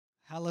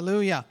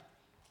Hallelujah.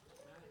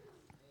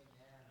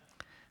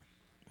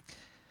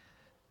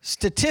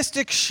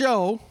 Statistics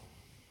show,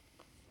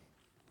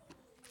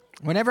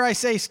 whenever I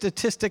say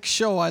statistics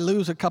show, I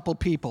lose a couple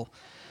people.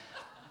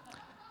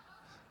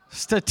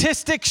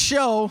 Statistics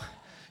show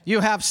you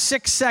have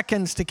 6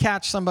 seconds to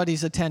catch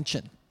somebody's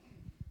attention.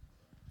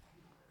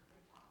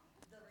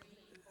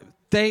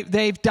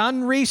 They've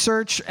done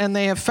research and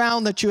they have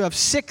found that you have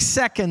 6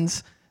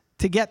 seconds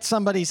to get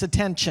somebody's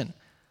attention.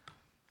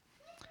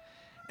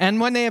 And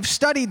when they have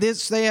studied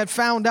this, they have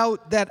found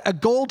out that a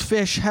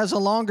goldfish has a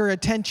longer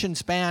attention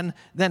span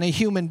than a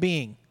human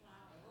being.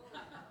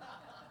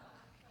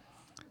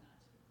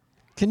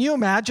 Can you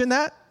imagine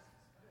that?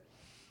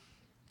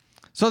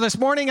 So this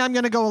morning I'm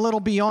going to go a little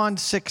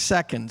beyond 6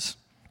 seconds.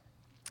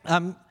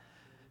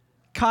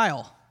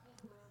 Kyle,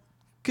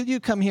 could you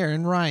come here?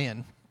 And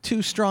Ryan,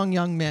 2 strong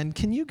young men.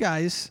 Can you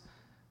guys,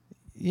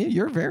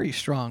 you're very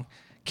strong.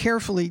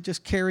 Carefully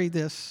just carry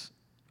this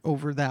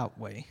over that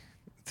way.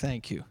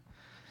 Thank you.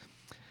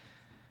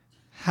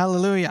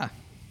 Hallelujah.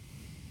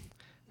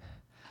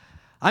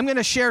 I'm going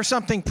to share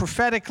something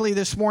prophetically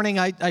this morning.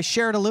 I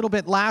shared a little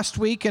bit last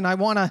week, and I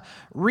want to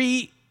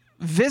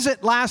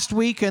revisit last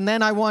week, and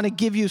then I want to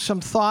give you some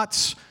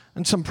thoughts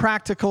and some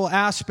practical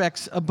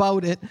aspects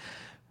about it.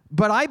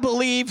 But I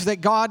believe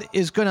that God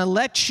is going to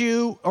let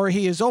you, or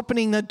He is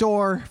opening the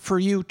door for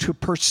you to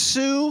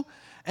pursue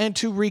and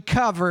to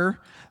recover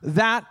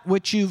that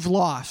which you've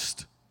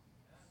lost.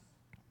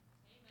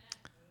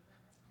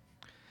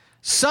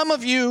 Some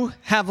of you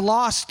have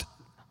lost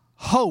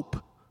hope.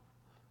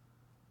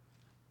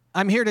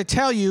 I'm here to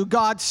tell you,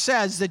 God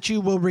says that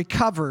you will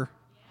recover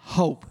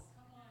hope.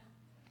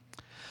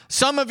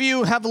 Some of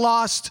you have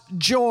lost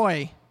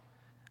joy.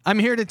 I'm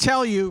here to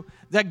tell you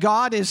that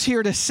God is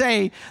here to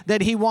say that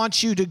He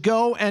wants you to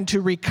go and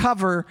to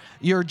recover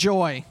your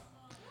joy.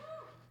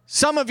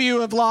 Some of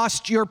you have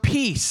lost your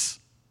peace.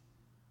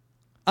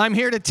 I'm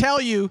here to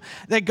tell you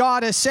that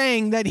God is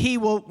saying that He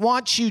will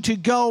want you to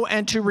go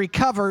and to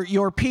recover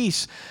your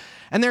peace.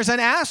 And there's an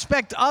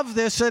aspect of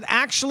this that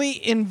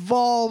actually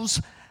involves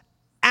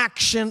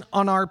action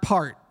on our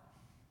part.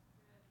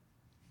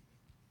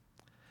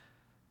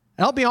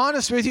 And I'll be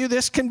honest with you,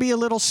 this can be a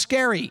little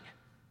scary.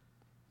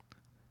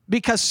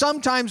 Because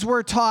sometimes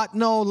we're taught,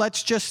 no,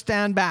 let's just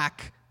stand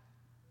back.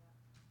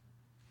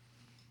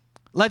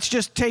 Let's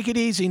just take it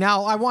easy.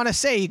 Now, I want to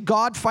say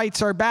God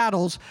fights our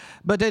battles,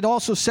 but it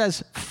also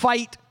says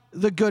fight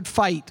the good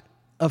fight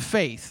of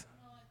faith.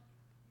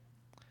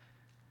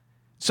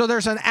 So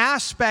there's an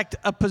aspect,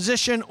 a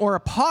position, or a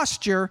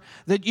posture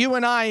that you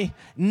and I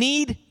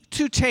need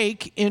to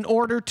take in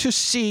order to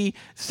see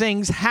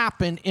things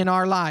happen in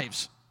our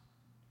lives.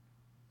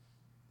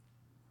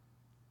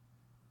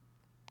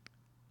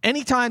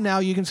 Anytime now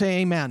you can say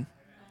amen.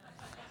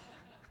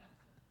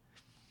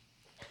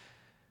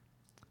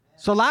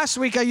 So last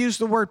week I used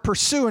the word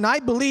pursue, and I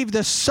believe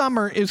this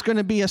summer is going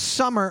to be a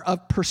summer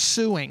of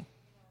pursuing.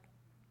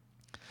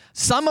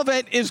 Some of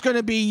it is going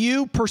to be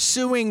you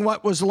pursuing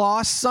what was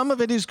lost. Some of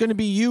it is going to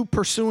be you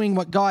pursuing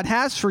what God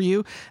has for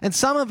you. And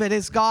some of it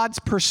is God's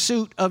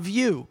pursuit of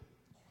you.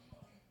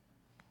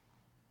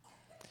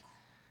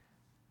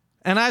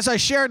 And as I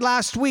shared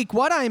last week,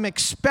 what I'm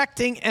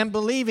expecting and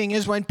believing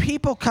is when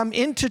people come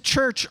into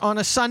church on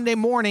a Sunday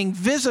morning,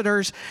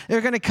 visitors,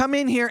 they're going to come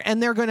in here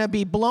and they're going to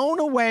be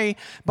blown away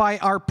by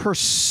our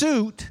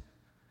pursuit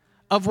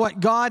of what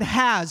God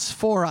has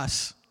for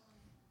us.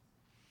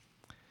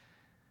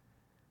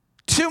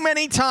 Too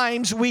many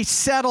times we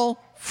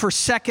settle for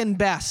second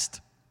best.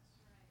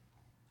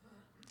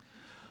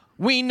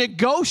 We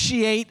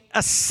negotiate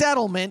a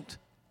settlement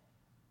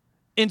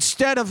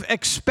instead of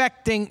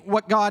expecting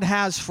what God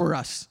has for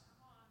us.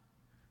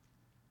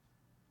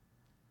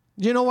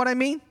 Do you know what I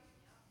mean?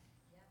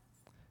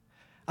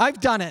 I've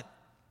done it.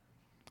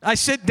 I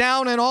sit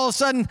down and all of a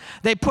sudden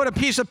they put a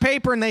piece of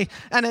paper and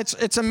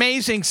it's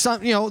amazing.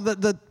 Some, you know,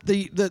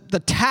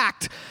 the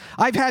tact.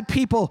 I've had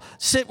people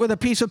sit with a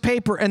piece of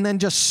paper and then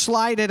just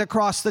slide it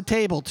across the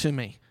table to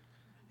me.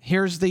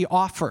 Here's the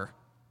offer.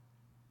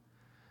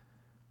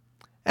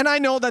 And I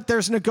know that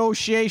there's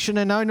negotiation,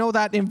 and I know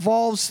that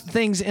involves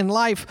things in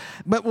life.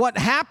 But what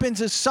happens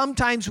is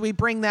sometimes we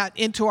bring that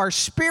into our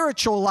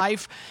spiritual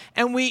life,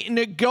 and we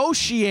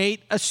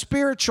negotiate a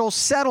spiritual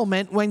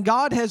settlement when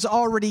God has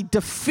already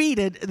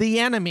defeated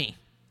the enemy.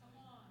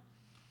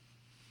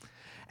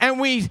 And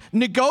we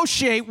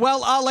negotiate,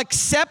 well, I'll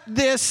accept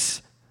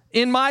this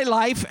in my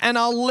life, and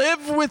I'll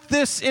live with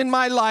this in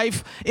my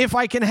life if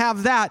I can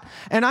have that.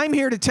 And I'm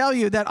here to tell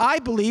you that I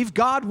believe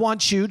God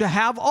wants you to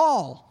have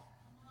all.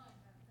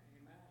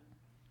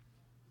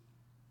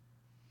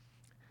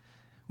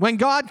 When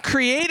God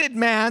created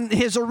man,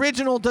 His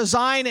original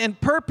design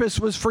and purpose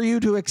was for you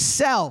to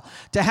excel,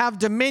 to have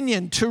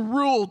dominion, to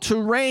rule,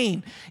 to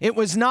reign. It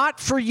was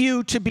not for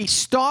you to be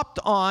stopped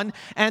on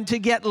and to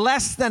get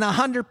less than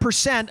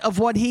 100% of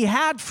what He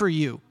had for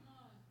you.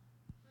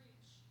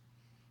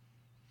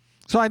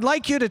 So I'd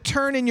like you to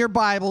turn in your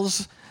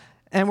Bibles,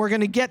 and we're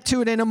going to get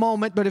to it in a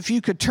moment, but if you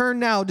could turn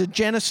now to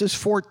Genesis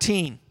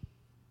 14.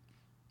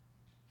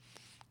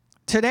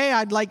 today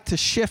I'd like to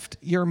shift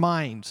your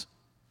minds.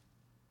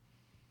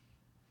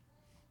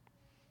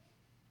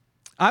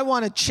 I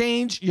want to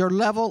change your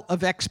level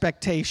of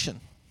expectation.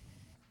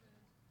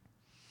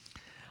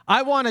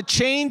 I want to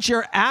change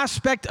your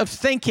aspect of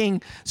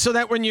thinking so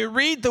that when you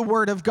read the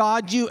Word of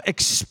God, you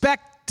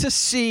expect to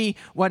see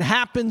what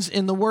happens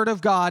in the Word of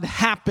God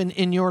happen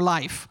in your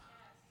life.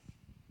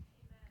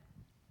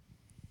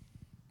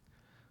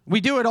 We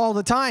do it all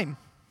the time.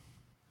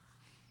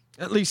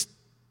 At least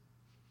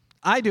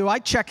I do. I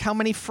check how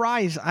many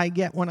fries I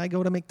get when I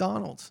go to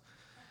McDonald's.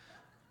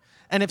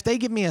 And if they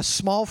give me a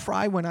small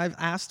fry when I've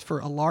asked for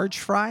a large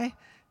fry,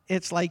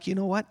 it's like, you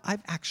know what?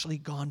 I've actually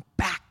gone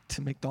back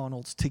to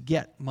McDonald's to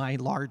get my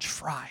large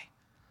fry.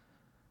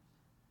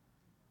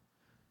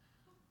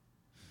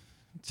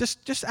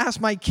 Just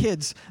ask my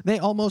kids. They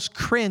almost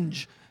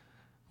cringe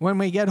when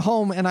we get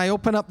home and I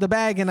open up the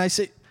bag and I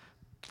say,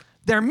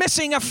 they're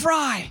missing a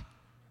fry.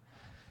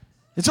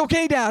 It's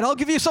okay, Dad. I'll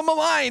give you some of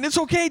mine. It's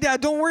okay,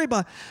 Dad. Don't worry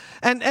about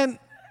it. And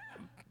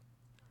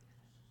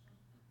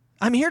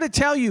I'm here to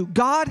tell you,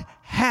 God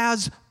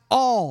has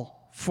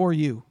all for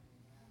you.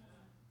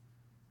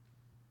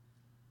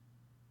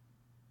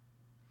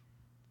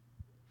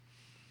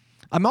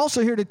 I'm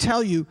also here to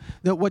tell you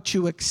that what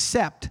you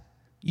accept,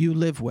 you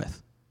live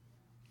with.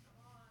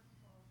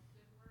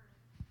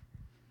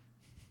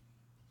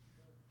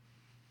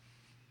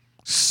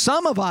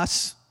 Some of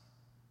us,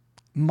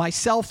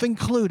 myself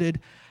included,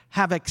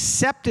 have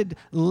accepted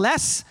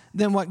less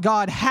than what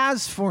God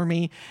has for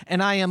me,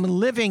 and I am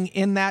living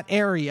in that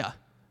area.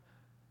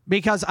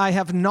 Because I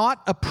have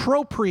not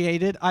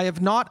appropriated, I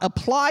have not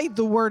applied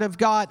the Word of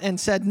God and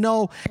said,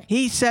 no,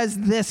 He says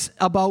this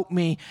about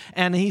me,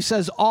 and He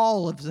says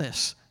all of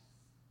this.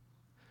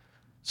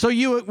 So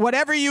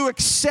whatever you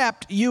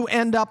accept, you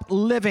end up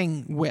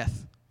living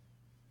with.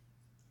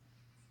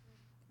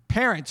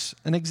 Parents,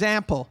 an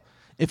example.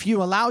 If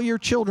you allow your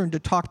children to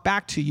talk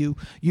back to you,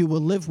 you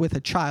will live with a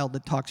child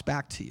that talks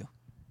back to you.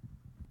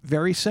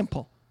 Very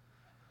simple.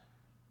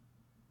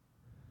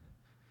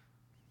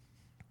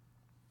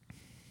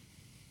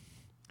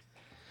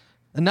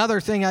 Another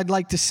thing I'd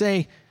like to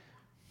say,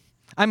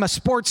 I'm a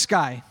sports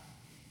guy,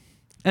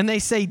 and they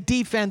say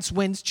defense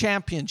wins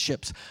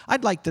championships.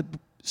 I'd like to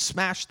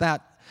smash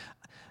that.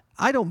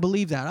 I don't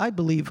believe that. I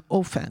believe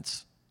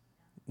offense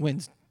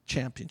wins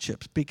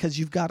championships because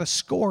you've got to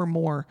score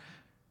more.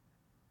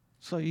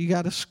 So you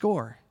got to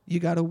score. You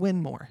got to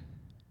win more.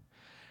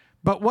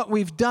 But what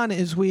we've done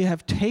is we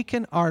have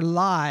taken our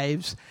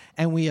lives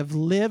and we have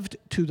lived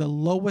to the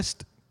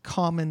lowest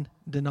common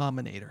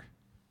denominator.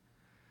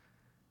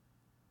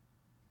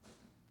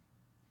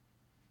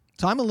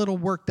 So I'm a little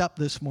worked up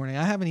this morning.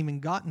 I haven't even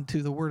gotten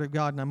to the Word of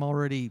God,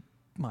 and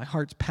my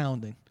heart's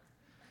pounding.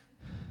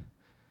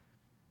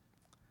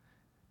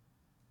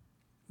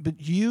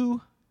 But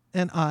you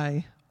and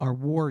I are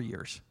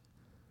warriors.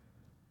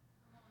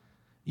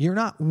 You're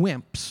not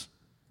wimps.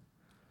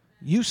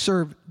 You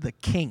serve the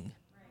King.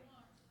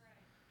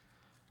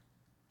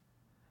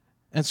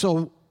 And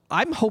so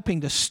I'm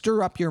hoping to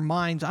stir up your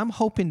minds. I'm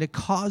hoping to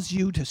cause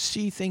you to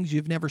see things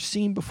you've never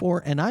seen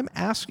before. And I'm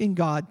asking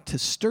God to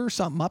stir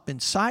something up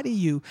inside of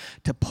you,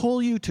 to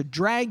pull you, to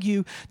drag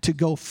you, to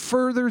go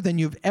further than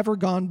you've ever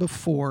gone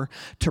before,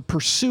 to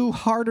pursue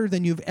harder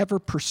than you've ever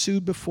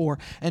pursued before,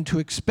 and to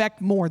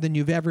expect more than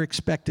you've ever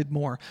expected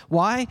more.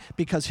 Why?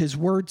 Because His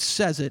Word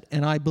says it,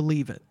 and I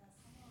believe it.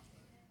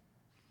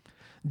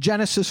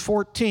 Genesis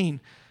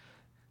 14.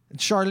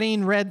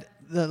 Charlene read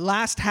the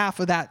last half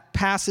of that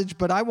passage,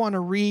 but I want to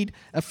read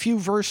a few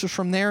verses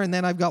from there, and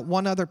then I've got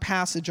one other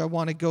passage I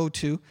want to go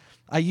to.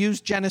 I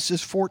used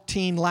Genesis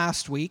 14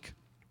 last week.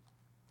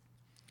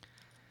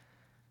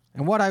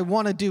 And what I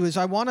want to do is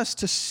I want us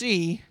to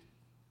see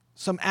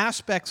some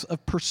aspects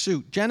of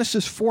pursuit.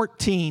 Genesis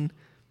 14,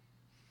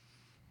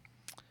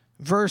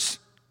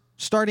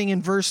 starting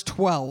in verse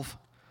 12.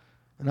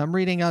 And I'm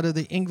reading out of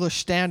the English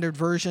Standard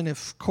Version.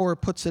 If Cora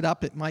puts it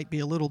up, it might be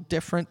a little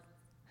different.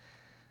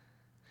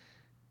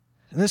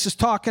 And this is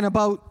talking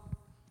about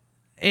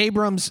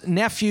Abram's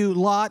nephew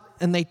Lot,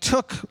 and they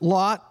took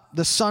Lot,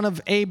 the son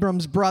of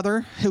Abram's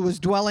brother, who was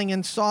dwelling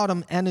in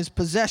Sodom, and his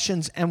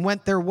possessions, and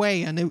went their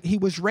way, and he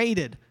was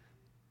raided.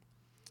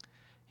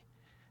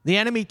 The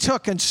enemy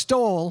took and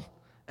stole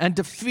and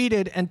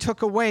defeated and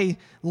took away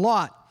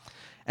Lot.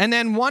 And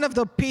then one of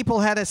the people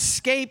had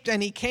escaped,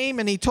 and he came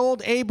and he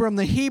told Abram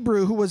the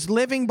Hebrew, who was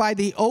living by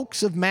the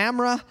oaks of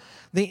Mamre,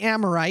 the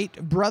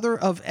Amorite, brother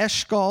of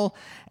Eshcol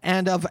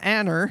and of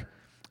Aner.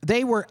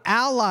 They were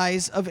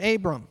allies of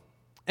Abram.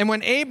 And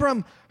when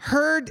Abram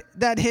heard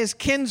that his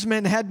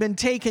kinsmen had been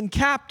taken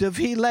captive,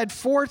 he led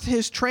forth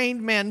his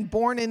trained men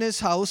born in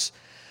his house,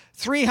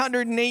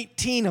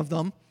 318 of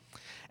them,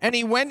 and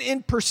he went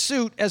in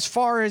pursuit as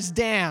far as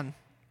Dan.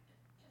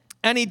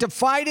 And he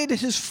divided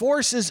his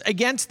forces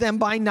against them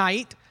by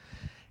night,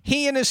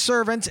 he and his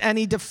servants, and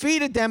he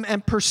defeated them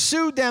and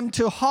pursued them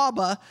to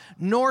Hobah,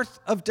 north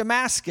of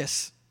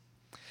Damascus.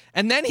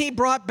 And then he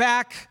brought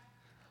back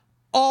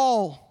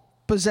all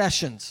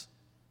possessions.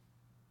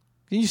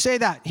 Can you say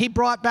that? He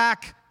brought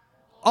back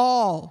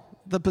all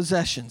the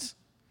possessions.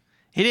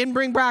 He didn't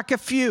bring back a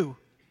few.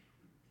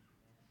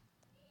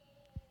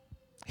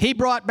 He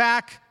brought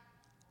back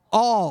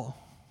all.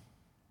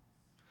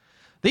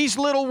 These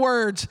little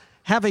words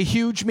have a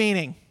huge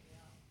meaning.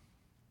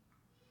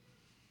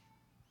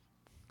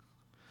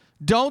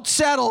 Don't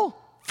settle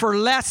for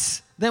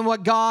less than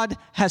what God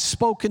has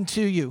spoken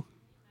to you.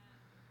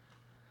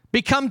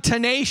 Become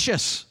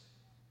tenacious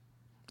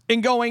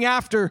in going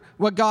after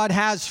what God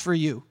has for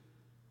you.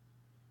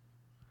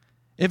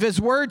 If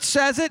His Word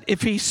says it,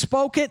 if He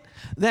spoke it,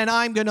 then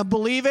I'm going to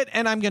believe it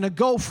and I'm going to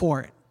go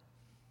for it.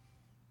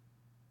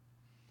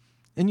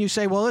 And you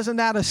say, well, isn't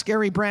that a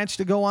scary branch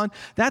to go on?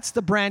 That's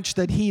the branch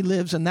that He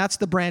lives and that's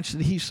the branch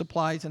that He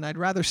supplies, and I'd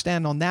rather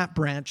stand on that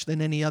branch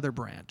than any other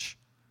branch.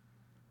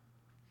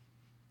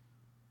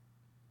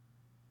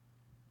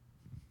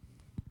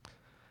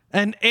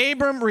 And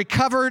Abram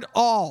recovered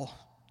all.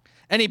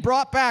 And he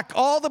brought back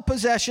all the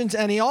possessions,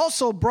 and he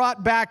also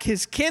brought back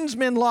his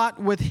kinsman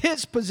Lot with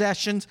his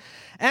possessions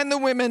and the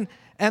women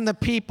and the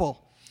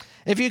people.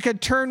 If you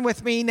could turn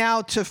with me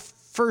now to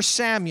 1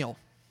 Samuel.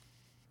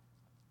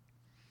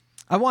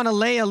 I want to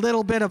lay a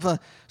little bit of a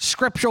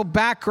scriptural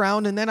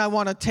background, and then I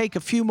want to take a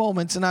few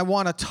moments and I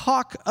want to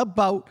talk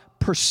about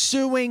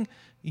pursuing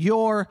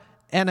your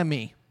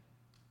enemy.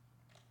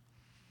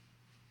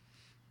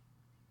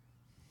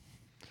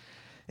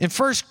 In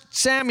 1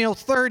 Samuel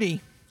 30,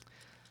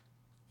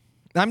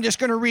 I'm just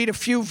going to read a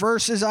few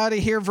verses out of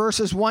here,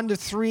 verses 1 to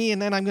 3,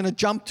 and then I'm going to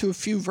jump to a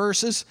few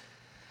verses.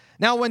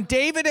 Now, when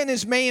David and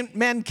his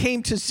men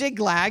came to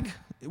Ziklag,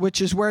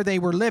 which is where they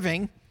were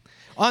living,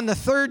 on the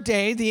third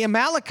day, the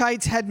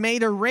Amalekites had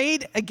made a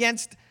raid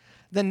against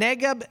the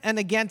Negeb and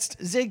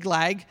against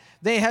Ziklag.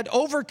 They had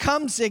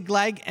overcome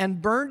Ziklag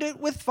and burned it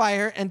with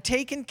fire and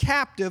taken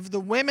captive the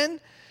women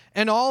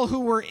and all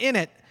who were in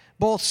it,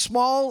 both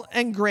small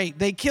and great.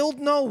 They killed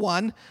no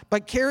one,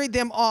 but carried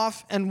them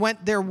off and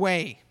went their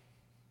way.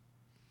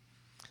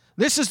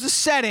 This is the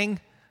setting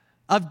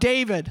of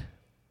David.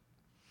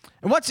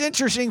 And what's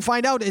interesting to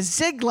find out is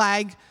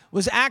Ziklag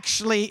was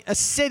actually a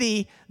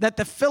city that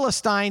the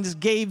Philistines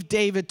gave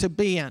David to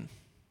be in.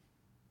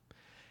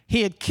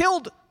 He had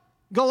killed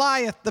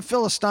Goliath, the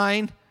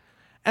Philistine,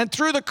 and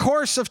through the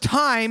course of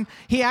time,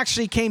 he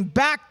actually came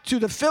back to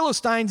the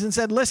Philistines and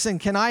said, listen,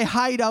 can I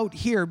hide out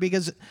here?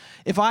 Because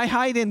if I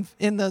hide in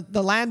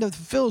the land of the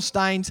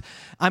Philistines,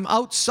 I'm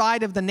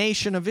outside of the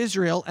nation of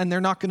Israel, and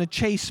they're not going to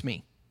chase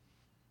me.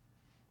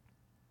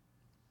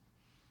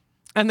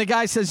 And the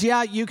guy says,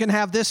 yeah, you can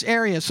have this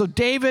area. So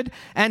David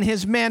and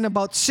his men,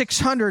 about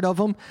 600 of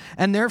them,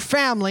 and their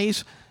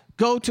families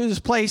go to this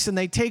place, and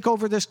they take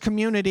over this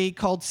community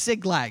called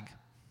Ziklag.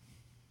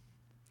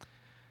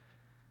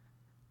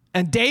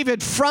 And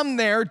David, from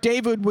there,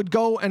 David would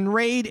go and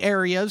raid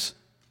areas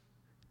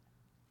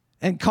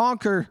and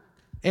conquer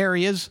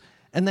areas,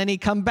 and then he'd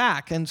come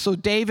back. And so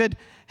David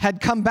had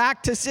come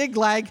back to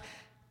Ziklag,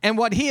 and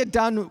what he had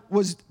done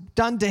was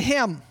done to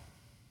him.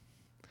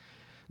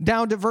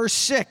 Down to verse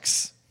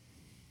 6.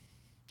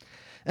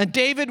 And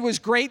David was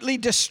greatly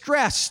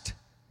distressed,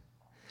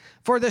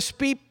 for the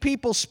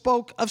people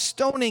spoke of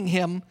stoning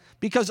him,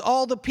 because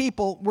all the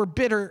people were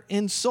bitter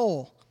in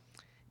soul,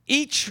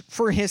 each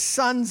for his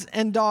sons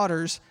and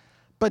daughters.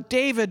 But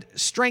David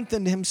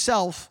strengthened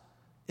himself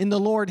in the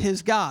Lord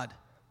his God.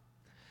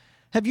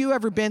 Have you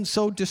ever been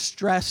so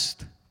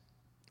distressed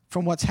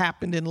from what's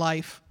happened in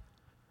life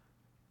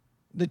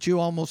that you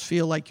almost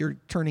feel like you're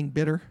turning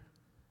bitter?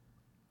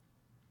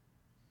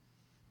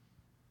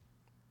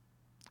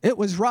 It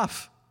was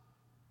rough.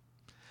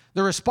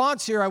 The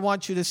response here I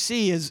want you to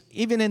see is,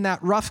 even in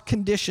that rough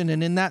condition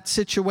and in that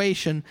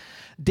situation,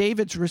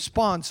 David's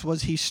response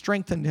was he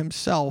strengthened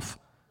himself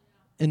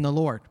in the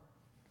Lord.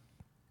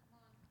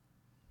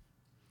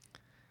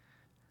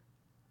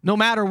 No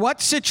matter what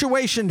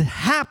situation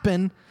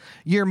happened,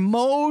 your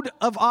mode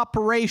of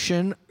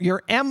operation,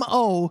 your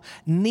MO,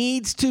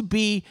 needs to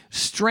be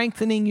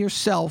strengthening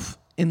yourself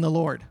in the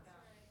Lord.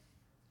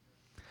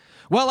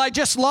 Well, I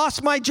just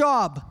lost my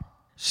job.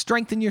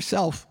 Strengthen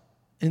yourself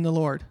in the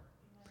Lord.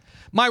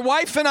 My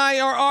wife and I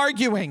are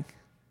arguing,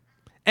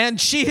 and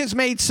she has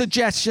made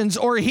suggestions,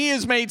 or he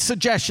has made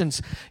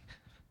suggestions.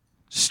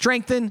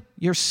 Strengthen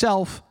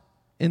yourself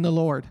in the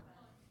Lord.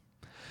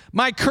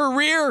 My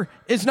career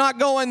is not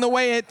going the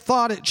way it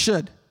thought it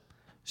should.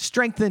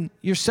 Strengthen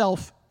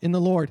yourself in the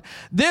Lord.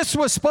 This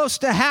was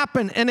supposed to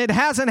happen, and it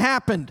hasn't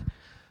happened.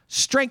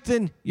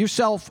 Strengthen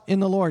yourself in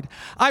the Lord.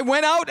 I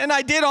went out and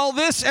I did all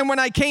this, and when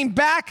I came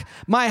back,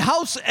 my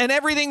house and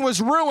everything was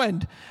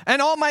ruined,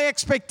 and all my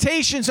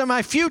expectations and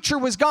my future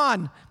was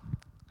gone.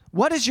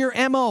 What is your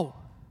MO?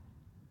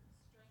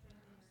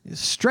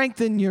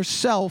 Strengthen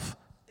yourself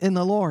in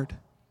the Lord.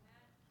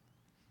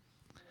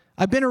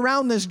 I've been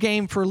around this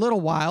game for a little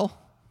while.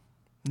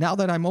 Now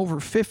that I'm over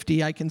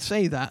 50, I can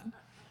say that.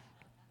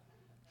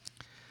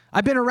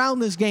 I've been around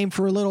this game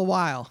for a little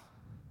while.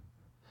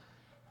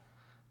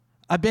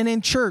 I've been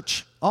in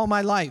church all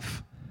my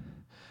life.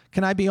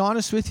 Can I be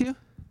honest with you?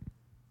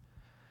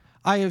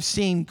 I have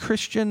seen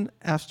Christian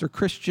after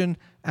Christian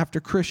after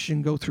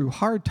Christian go through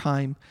hard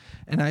time,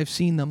 and I've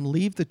seen them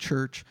leave the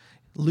church,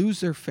 lose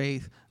their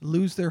faith,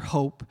 lose their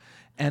hope,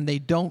 and they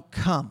don't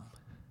come.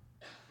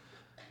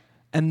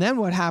 And then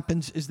what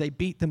happens is they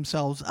beat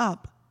themselves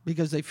up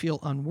because they feel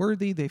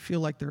unworthy, they feel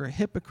like they're a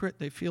hypocrite,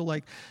 they feel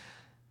like...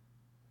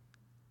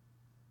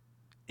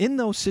 In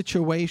those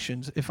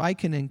situations, if I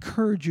can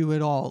encourage you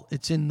at all,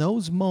 it's in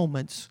those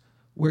moments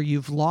where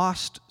you've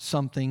lost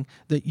something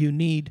that you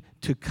need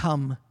to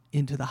come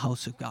into the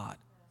house of God.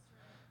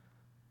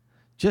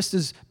 Just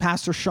as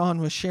Pastor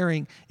Sean was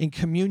sharing in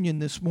communion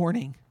this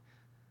morning,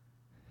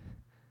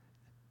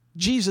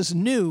 Jesus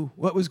knew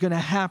what was going to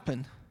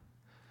happen,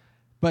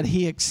 but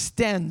he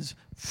extends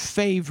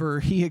favor.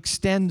 He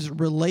extends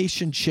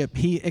relationship.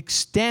 He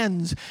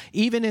extends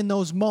even in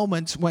those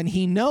moments when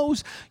he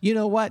knows, you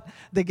know what,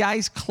 the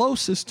guys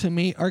closest to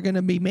me are going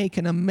to be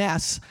making a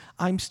mess.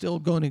 I'm still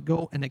going to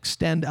go and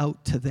extend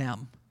out to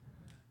them.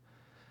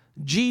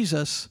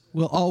 Jesus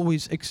will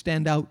always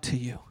extend out to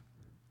you.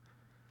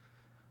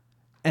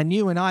 And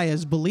you and I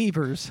as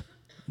believers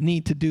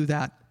need to do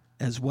that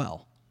as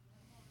well.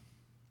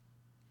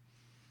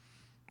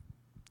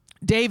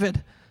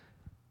 David,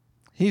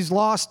 he's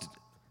lost,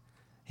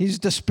 he's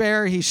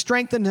despair, he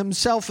strengthened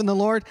himself in the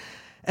Lord.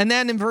 And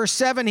then in verse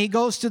 7, he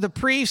goes to the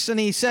priest and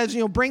he says,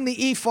 bring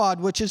the ephod,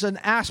 which is an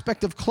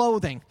aspect of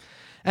clothing.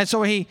 And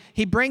so he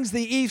brings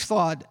the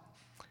ephod.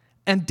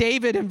 And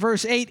David in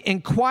verse 8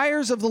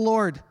 inquires of the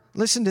Lord,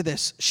 listen to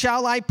this,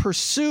 shall I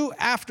pursue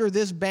after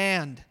this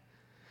band?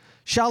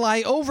 Shall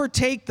I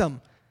overtake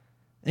them?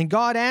 And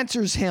God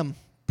answers him,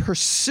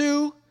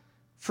 pursue,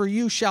 for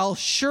you shall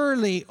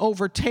surely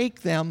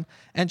overtake them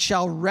and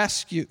shall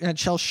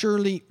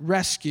surely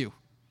rescue.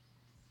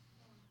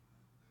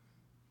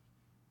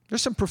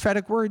 There's some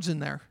prophetic words in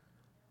there.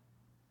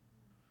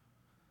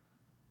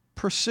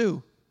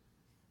 Pursue,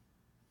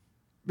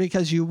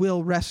 because you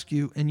will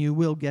rescue and you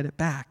will get it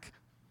back.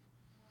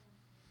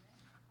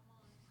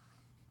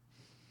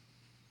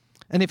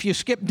 And if you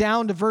skip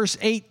down to verse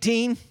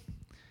 18,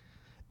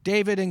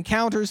 David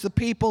encounters the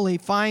people. He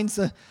finds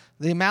the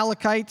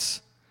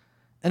Amalekites.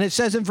 And it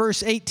says in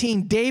verse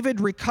 18, David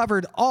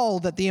recovered all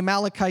that the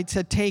Amalekites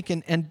had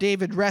taken, and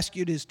David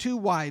rescued his 2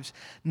 wives.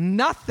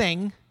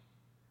 Nothing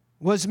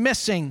was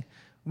missing,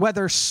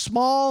 whether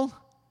small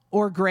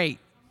or great.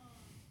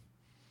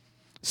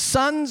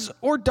 Sons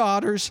or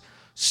daughters,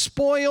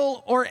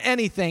 spoil or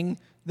anything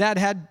that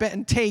had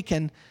been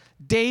taken,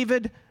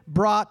 David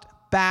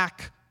brought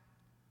back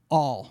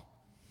all.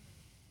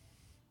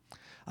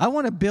 I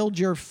want to build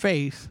your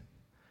faith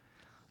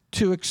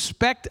to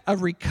expect a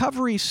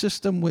recovery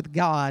system with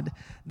God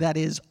that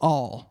is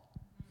all.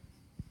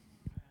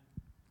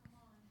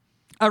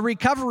 A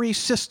recovery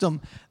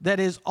system that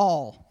is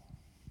all.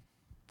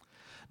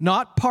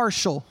 Not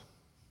partial.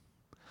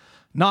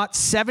 Not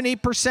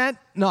 70%,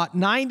 not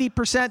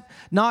 90%,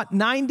 not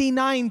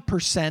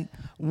 99%,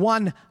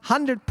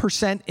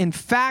 100%. In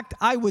fact,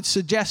 I would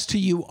suggest to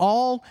you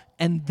all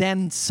and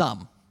then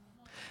some.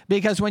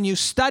 Because when you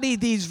study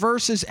these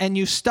verses and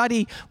you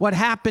study what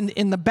happened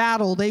in the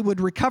battle, they would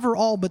recover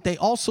all, but they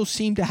also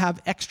seem to have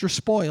extra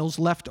spoils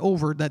left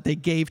over that they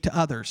gave to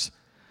others.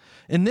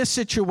 In this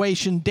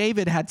situation,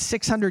 David had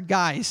 600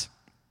 guys.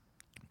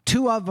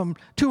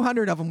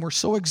 200 of them were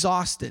so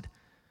exhausted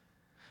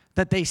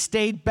that they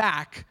stayed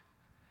back.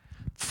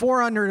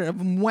 400 of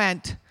them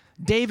went.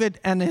 David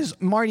and his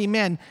mighty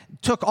men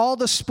took all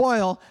the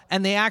spoil,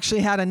 and they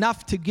actually had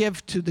enough to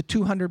give to the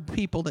 200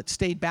 people that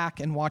stayed back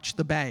and watched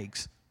the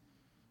bags.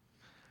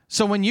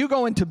 So when you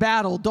go into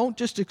battle, don't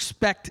just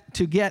expect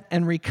to get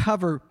and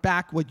recover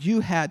back what you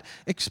had.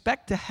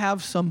 Expect to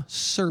have some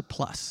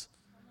surplus.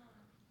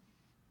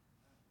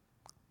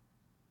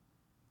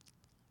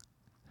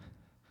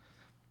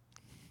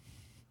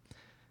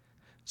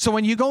 So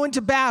when you go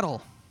into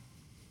battle,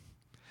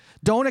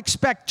 don't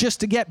expect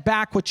just to get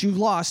back what you've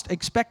lost.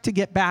 Expect to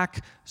get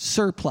back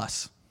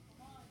surplus.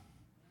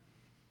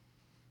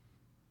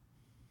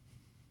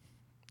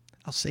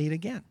 I'll say it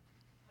again.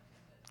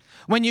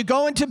 When you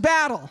go into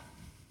battle,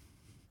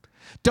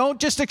 don't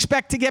just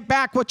expect to get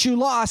back what you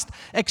lost.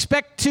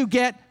 Expect to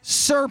get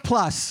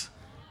surplus.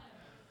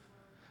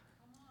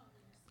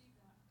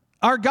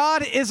 Our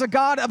God is a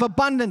God of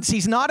abundance.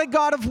 He's not a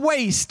God of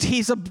waste.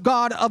 He's a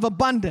God of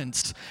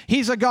abundance.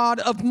 He's a God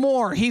of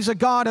more. He's a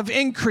God of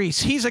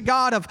increase. He's a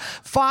God of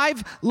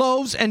 5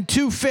 loaves and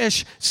 2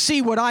 fish.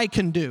 See what I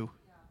can do.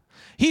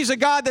 He's a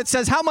God that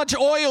says, how much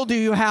oil do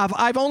you have?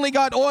 I've only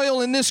got oil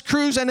in this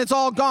cruise and it's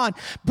all gone.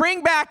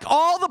 Bring back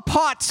all the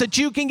pots that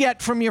you can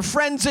get from your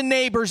friends and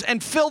neighbors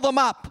and fill them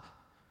up.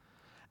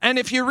 And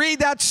if you read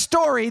that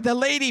story, the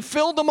lady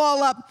filled them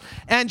all up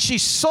and she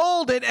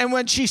sold it. And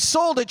when she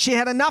sold it, she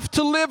had enough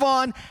to live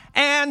on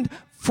and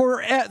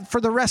for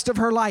the rest of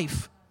her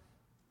life.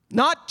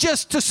 Not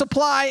just to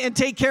supply and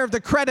take care of the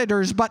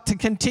creditors, but to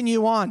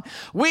continue on.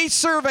 We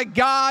serve a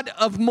God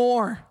of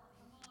more.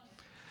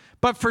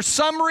 But for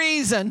some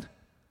reason,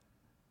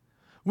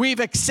 we've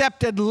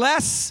accepted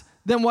less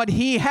than what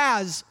He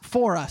has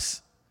for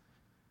us.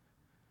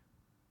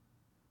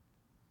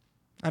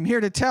 I'm here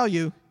to tell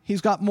you, He's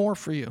got more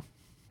for you.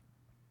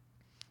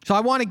 So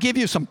I want to give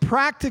you some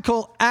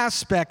practical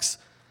aspects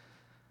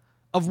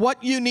of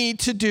what you need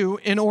to do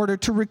in order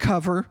to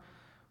recover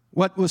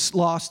what was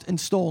lost and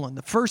stolen.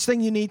 The first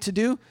thing you need to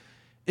do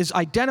is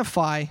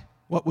identify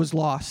what was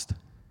lost.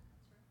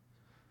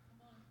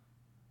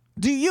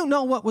 Do you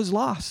know what was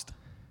lost?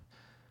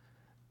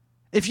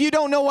 If you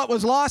don't know what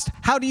was lost,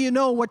 how do you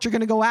know what you're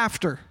going to go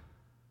after?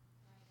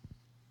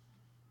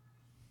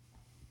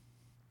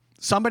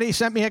 Somebody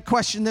sent me a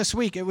question this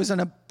week. It was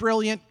a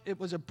brilliant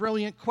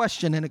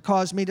question, and it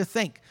caused me to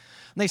think.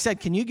 And they said,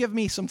 can you give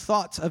me some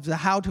thoughts of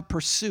how to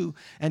pursue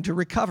and to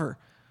recover?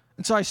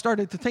 And so I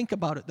started to think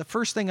about it. The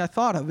first thing I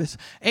thought of is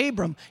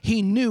Abram,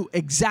 he knew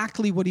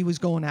exactly what he was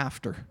going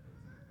after.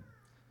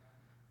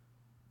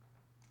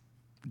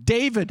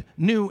 David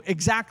knew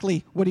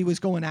exactly what he was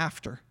going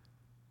after.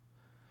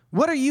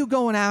 What are you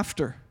going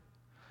after?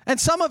 And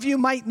some of you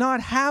might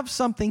not have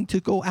something to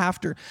go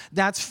after.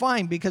 That's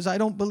fine, because I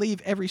don't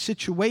believe every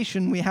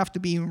situation we have to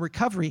be in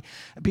recovery,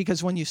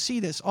 because when you see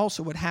this,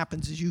 also what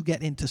happens is you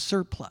get into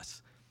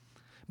surplus.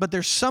 But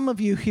there's some of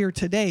you here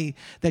today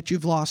that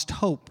you've lost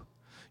hope.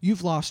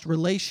 You've lost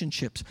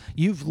relationships.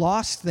 You've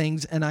lost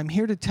things, and I'm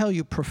here to tell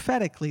you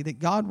prophetically that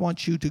God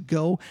wants you to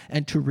go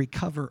and to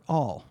recover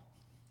all.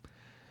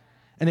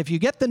 And if you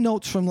get the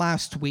notes from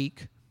last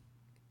week,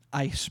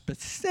 I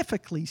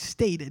specifically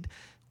stated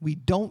we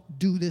don't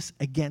do this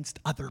against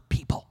other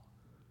people.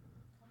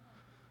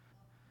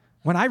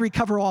 When I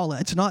recover all,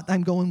 it's not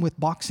I'm going with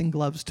boxing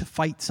gloves to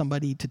fight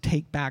somebody to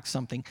take back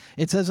something.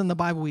 It says in the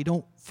Bible we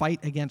don't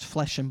fight against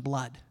flesh and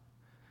blood.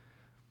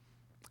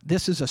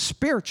 This is a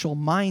spiritual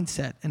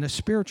mindset and a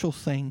spiritual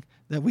thing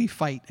that we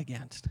fight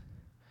against.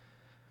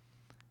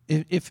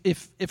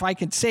 If I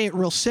could say it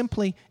real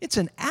simply, it's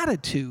an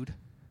attitude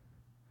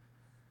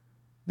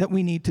that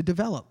we need to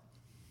develop.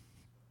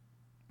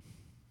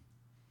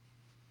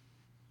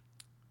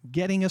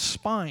 Getting a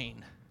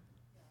spine.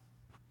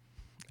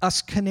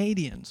 Us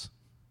Canadians.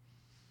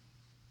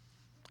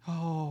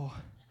 Oh,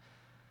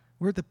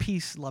 we're the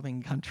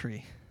peace-loving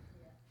country.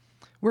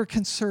 We're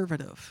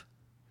conservative.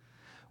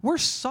 We're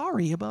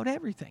sorry about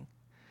everything.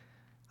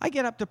 I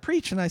get up to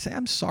preach and I say,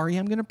 I'm sorry,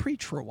 I'm going to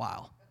preach for a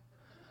while.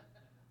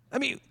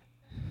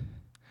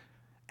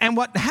 And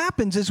what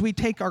happens is we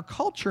take our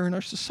culture and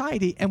our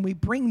society and we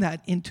bring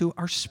that into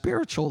our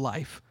spiritual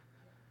life.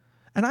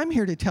 And I'm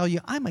here to tell you,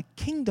 I'm a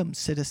kingdom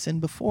citizen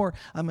before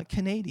I'm a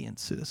Canadian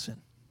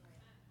citizen.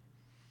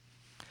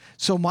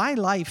 So my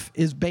life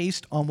is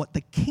based on what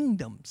the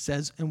kingdom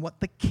says and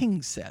what the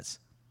king says.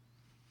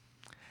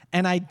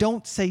 And I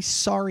don't say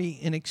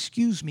sorry and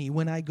excuse me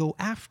when I go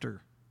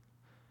after.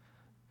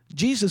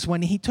 Jesus,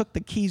 when he took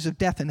the keys of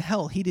death and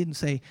hell, he didn't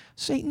say,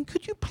 Satan,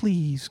 could you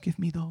please give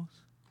me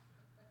those?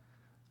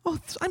 Oh,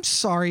 I'm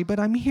sorry, but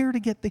I'm here to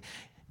get the...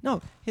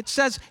 No, it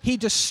says he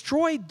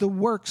destroyed the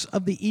works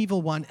of the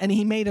evil one, and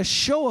he made a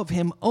show of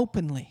him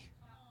openly.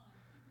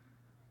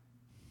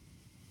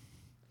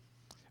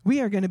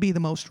 We are going to be the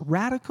most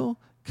radical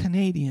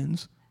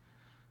Canadians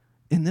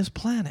in this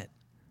planet.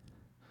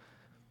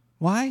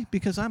 Why?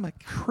 Because I'm a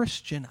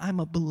Christian. I'm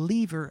a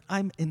believer.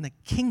 I'm in the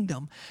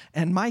kingdom.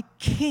 And my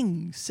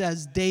king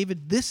says,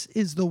 David, this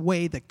is the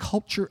way the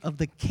culture of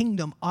the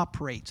kingdom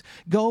operates.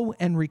 Go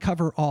and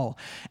recover all.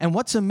 And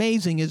what's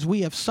amazing is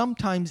we have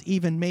sometimes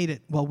even made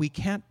it, well, we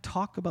can't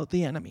talk about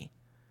the enemy.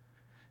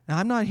 Now,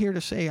 I'm not here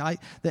to say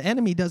the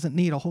enemy doesn't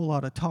need a whole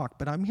lot of talk,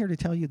 but I'm here to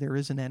tell you there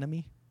is an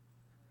enemy.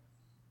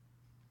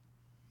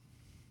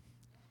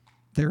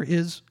 There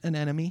is an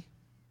enemy.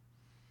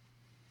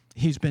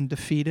 He's been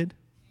defeated.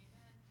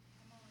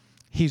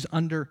 He's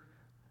under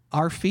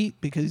our feet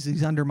because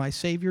he's under my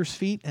Savior's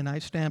feet, and I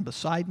stand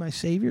beside my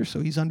Savior,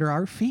 so he's under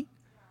our feet.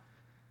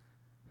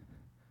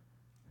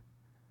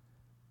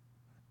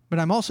 But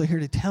I'm also here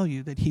to tell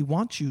you that he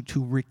wants you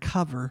to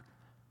recover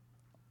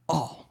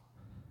all.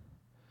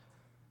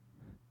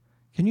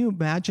 Can you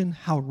imagine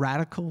how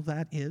radical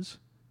that is?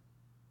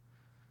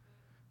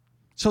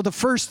 So the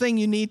first thing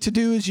you need to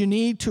do is you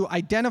need to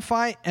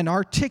identify and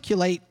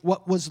articulate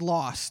what was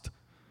lost.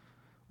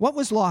 What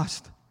was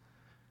lost?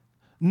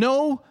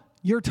 Know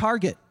your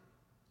target.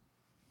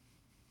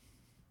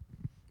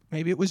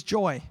 Maybe it was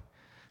joy.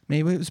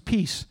 Maybe it was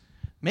peace.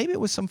 Maybe it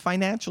was some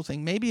financial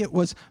thing. Maybe it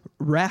was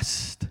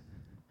rest.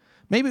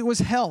 Maybe it was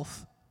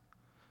health.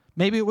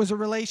 Maybe it was a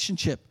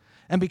relationship.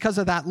 And because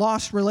of that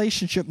lost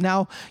relationship,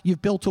 now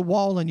you've built a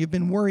wall and you've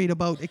been worried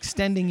about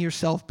extending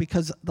yourself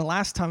because the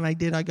last time I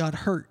did, I got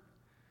hurt.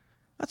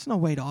 That's no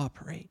way to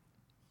operate.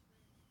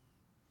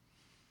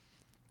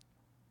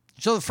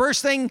 So the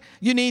first thing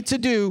you need to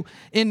do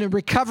in the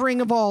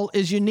recovering of all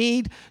is you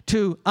need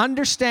to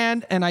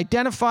understand and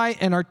identify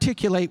and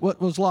articulate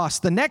what was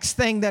lost. The next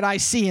thing that I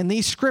see in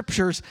these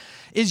scriptures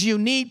is you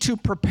need to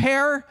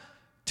prepare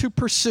to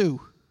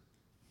pursue.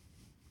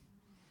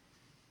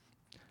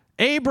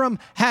 Abram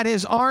had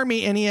his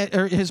army and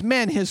his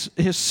men, his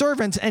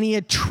servants, and he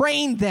had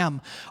trained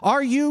them.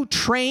 Are you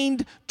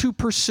trained to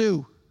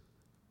pursue?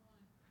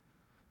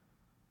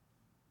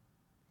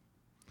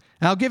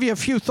 I'll give you a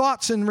few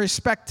thoughts in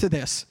respect to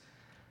this.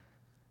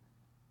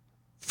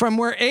 from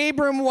where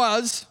Abram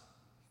was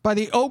by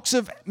the oaks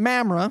of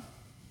Mamre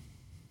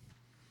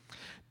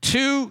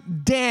to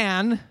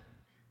Dan,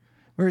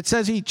 where it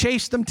says he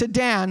chased them to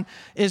Dan,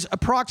 is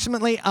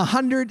approximately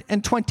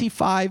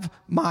 125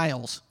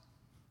 miles.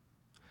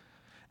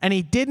 And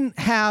he didn't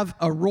have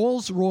a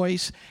Rolls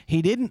Royce.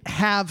 He didn't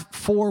have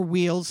 4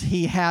 wheels.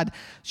 He had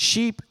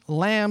sheep,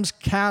 lambs,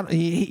 cattle.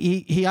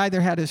 He either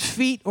had his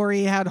feet or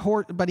he had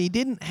horse, but he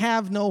didn't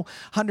have no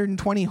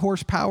 120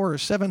 horsepower or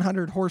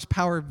 700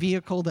 horsepower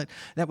vehicle that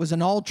was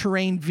an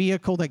all-terrain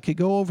vehicle that could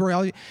go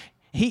over.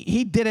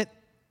 He did it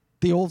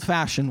the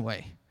old-fashioned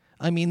way.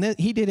 I mean,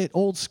 he did it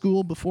old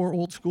school before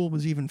old school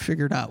was even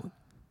figured out.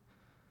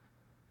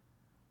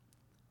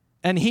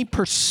 And he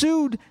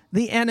pursued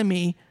the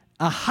enemy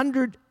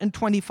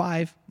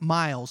 125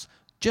 miles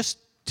just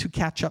to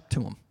catch up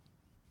to him.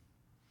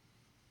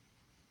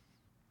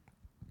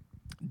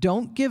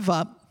 Don't give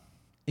up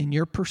in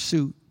your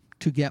pursuit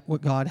to get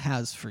what God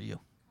has for you.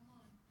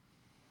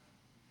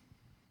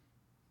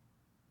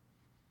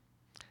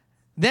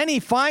 Then he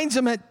finds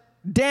him at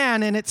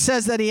Dan, and it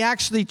says that he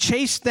actually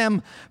chased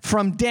them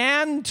from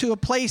Dan to a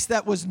place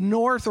that was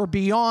north or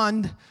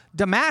beyond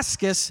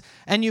Damascus,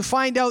 and you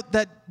find out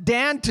that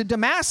Dan to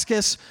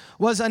Damascus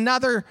was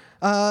another,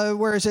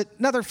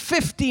 another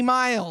 50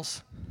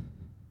 miles.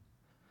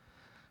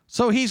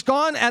 So he's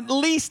gone at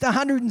least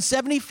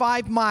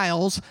 175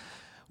 miles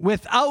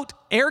without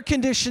air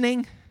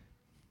conditioning,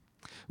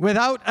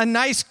 without a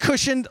nice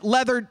cushioned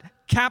leather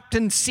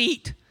captain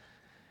seat,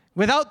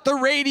 without the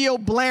radio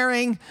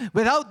blaring,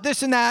 without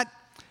this and that.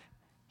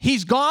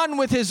 He's gone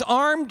with his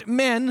armed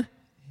men,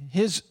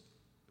 his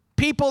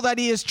people that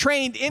he has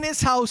trained in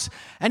his house,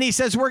 and he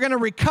says, we're going to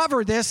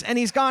recover this, and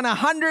he's gone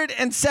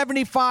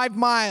 175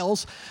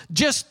 miles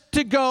just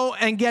to go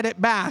and get it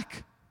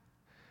back.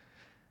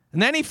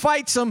 And then he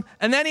fights them,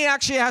 and then he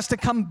actually has to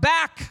come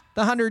back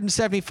the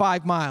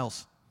 175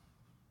 miles.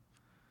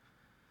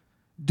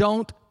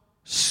 Don't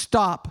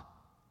stop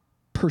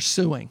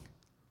pursuing.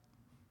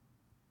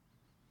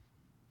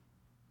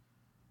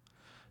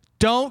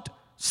 Don't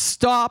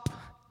stop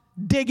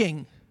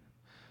digging.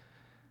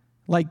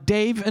 Like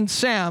Dave and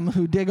Sam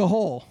who dig a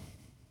hole.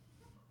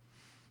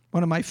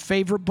 One of my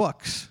favorite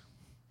books.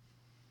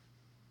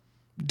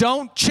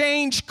 Don't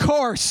change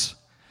course.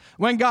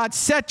 When God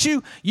sets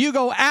you, you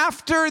go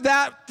after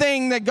that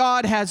thing that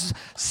God has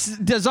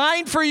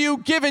designed for you,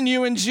 given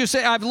you, and you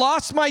say, I've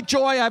lost my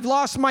joy, I've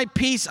lost my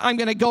peace, I'm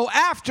going to go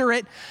after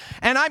it,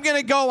 and I'm going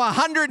to go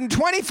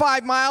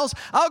 125 miles,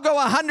 I'll go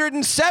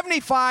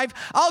 175,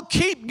 I'll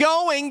keep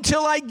going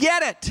till I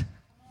get it.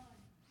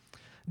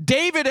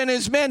 David and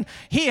his men,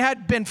 he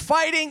had been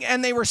fighting,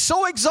 and they were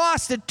so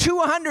exhausted,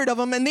 200 of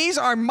them, and these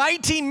are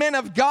mighty men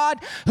of God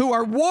who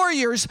are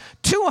warriors.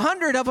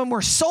 200 of them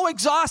were so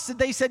exhausted,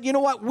 they said, you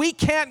know what, we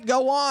can't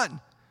go on.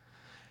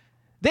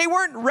 They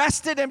weren't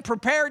rested and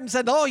prepared and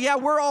said, oh yeah,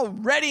 we're all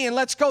ready and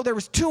let's go. There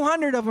was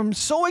 200 of them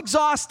so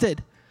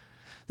exhausted.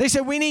 They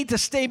said, we need to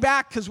stay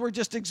back because we're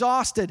just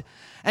exhausted.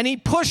 And he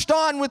pushed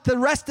on with the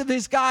rest of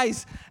his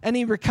guys, and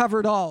he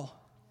recovered all.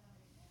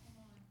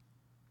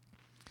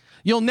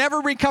 You'll never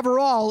recover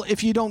all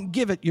if you don't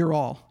give it your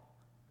all.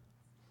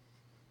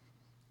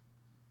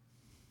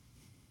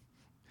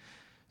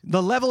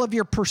 The level of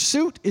your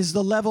pursuit is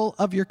the level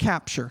of your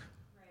capture.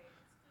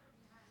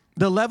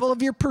 The level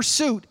of your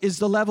pursuit is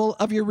the level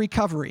of your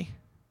recovery.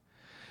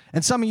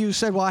 And some of you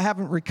said, well, I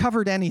haven't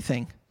recovered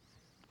anything.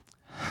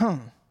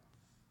 Do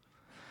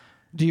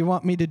you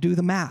want me to do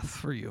the math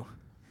for you?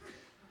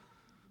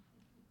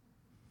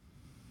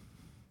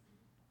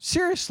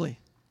 Seriously.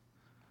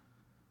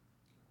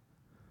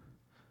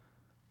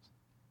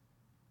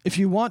 If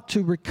you want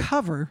to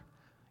recover,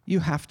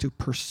 you have to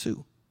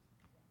pursue.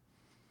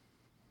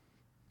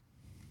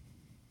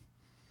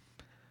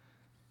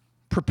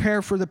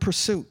 Prepare for the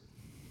pursuit.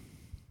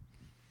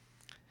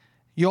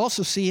 You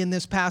also see in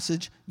this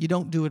passage, you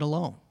don't do it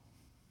alone.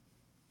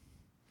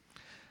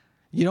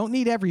 You don't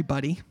need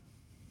everybody,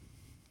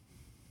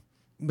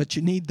 but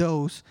you need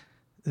those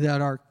that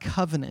are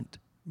covenant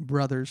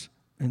brothers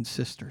and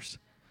sisters.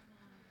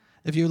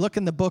 If you look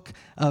in the book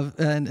of,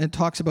 and it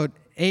talks about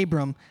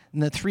Abram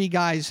and the 3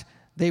 guys,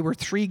 they were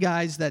 3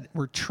 guys that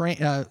were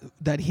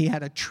that he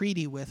had a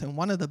treaty with. And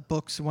one of the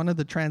books, one of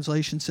the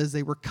translations says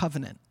they were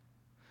covenant.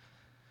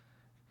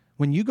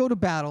 When you go to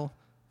battle,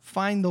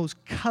 find those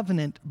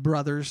covenant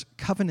brothers,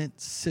 covenant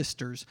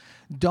sisters.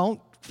 Don't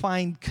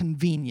find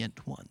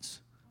convenient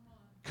ones.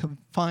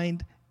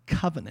 Find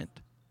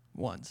covenant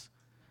ones.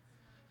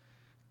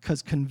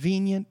 Because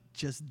convenient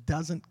just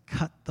doesn't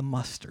cut the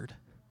mustard.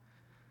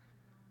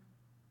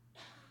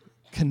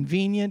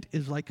 Convenient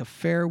is like a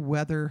fair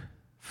weather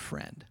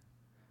friend.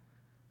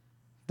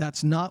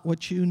 That's not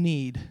what you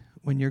need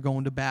when you're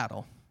going to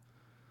battle.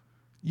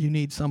 You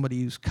need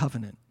somebody who's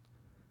covenant.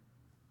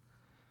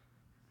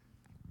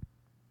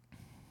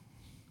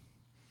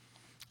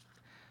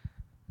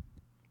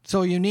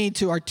 So you need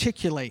to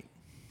articulate,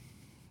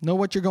 know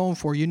what you're going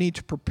for. You need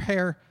to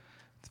prepare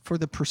for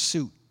the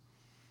pursuit.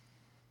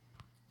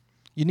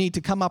 You need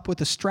to come up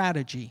with a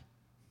strategy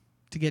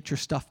to get your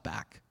stuff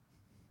back.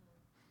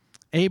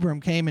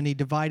 Abram came and he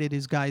divided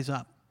his guys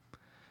up.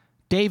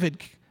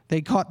 David,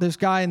 they caught this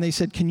guy and they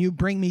said, can you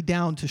bring me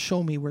down to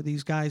show me where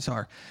these guys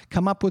are?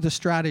 Come up with a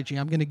strategy.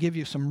 I'm going to give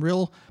you some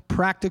real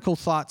practical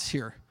thoughts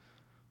here.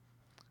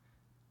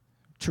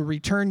 To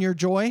return your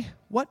joy,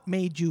 what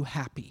made you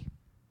happy?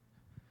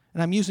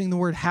 And I'm using the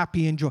word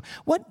happy and joy.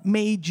 What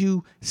made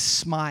you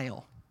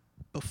smile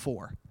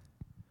before?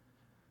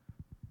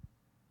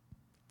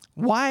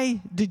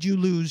 Why did you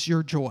lose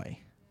your joy?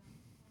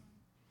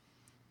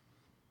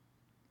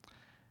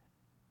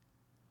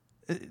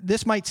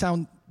 This might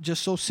sound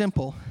just so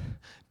simple,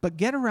 but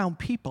get around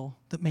people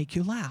that make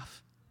you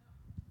laugh.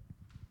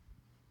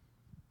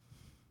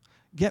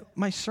 Get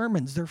my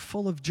sermons, they're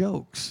full of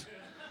jokes.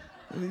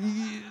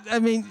 I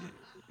mean,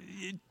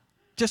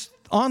 just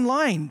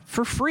online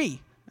for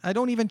free. I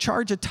don't even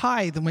charge a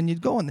tithe when you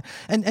go in.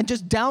 And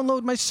just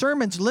download my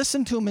sermons,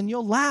 listen to them, and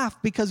you'll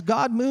laugh because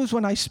God moves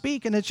when I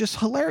speak, and it's just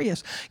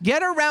hilarious.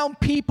 Get around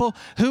people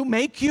who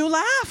make you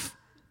laugh.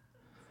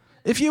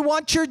 If you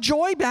want your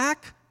joy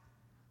back,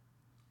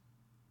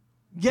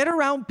 get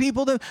around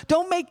people that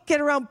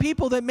get around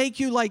people that make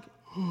you like,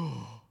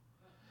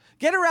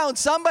 get around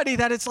somebody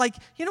that it's like,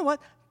 you know what?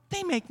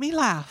 They make me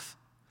laugh.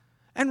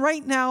 And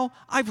right now,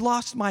 I've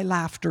lost my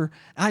laughter.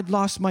 I've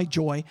lost my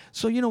joy.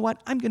 So you know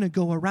what? I'm going to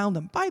go around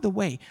them. By the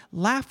way,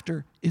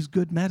 laughter is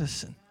good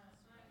medicine.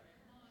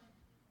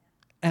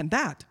 And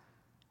that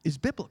is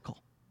biblical.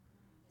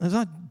 That's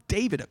not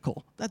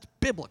Davidical. That's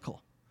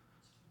biblical.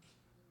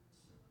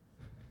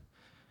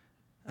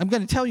 I'm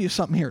going to tell you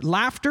something here.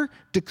 Laughter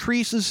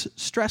decreases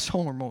stress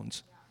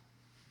hormones.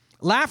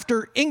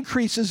 Laughter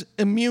increases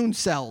immune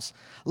cells.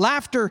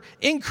 Laughter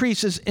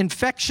increases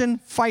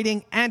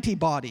infection-fighting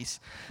antibodies.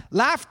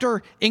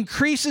 Laughter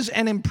increases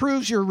and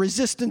improves your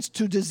resistance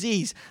to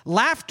disease.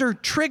 Laughter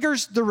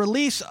triggers the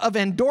release of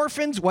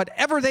endorphins,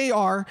 whatever they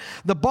are,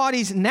 the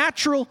body's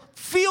natural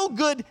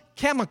feel-good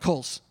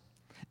chemicals.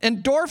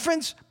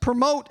 Endorphins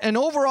promote an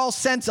overall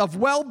sense of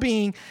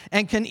well-being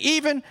and can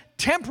even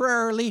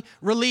temporarily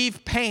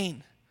relieve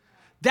pain.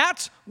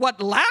 That's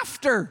what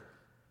laughter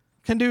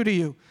can do to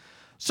you.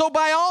 So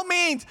by all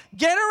means,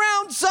 get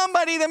around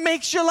somebody that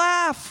makes you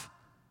laugh.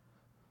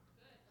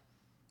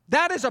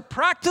 That is a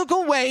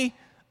practical way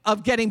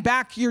of getting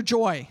back your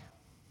joy.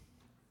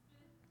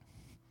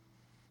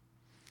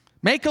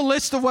 Make a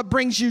list of what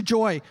brings you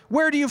joy.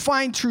 Where do you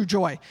find true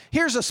joy?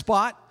 Here's a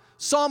spot.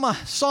 Psalm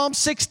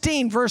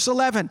 16, verse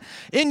 11.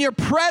 In your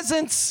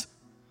presence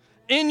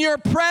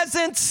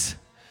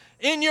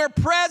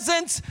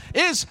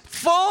is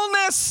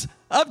fullness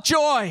of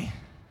joy.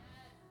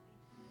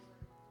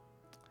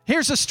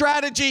 Here's a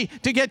strategy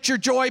to get your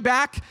joy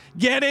back.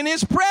 Get in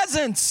his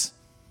presence.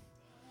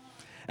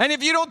 And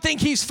if you don't think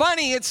he's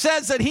funny, it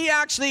says that he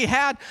actually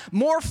had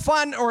more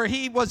fun, or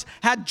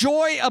had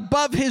joy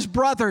above his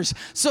brothers.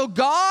 So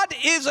God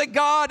is a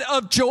God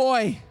of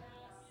joy.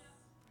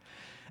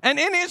 And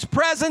in his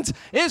presence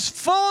is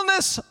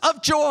fullness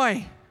of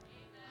joy.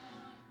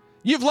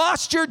 You've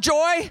lost your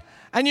joy,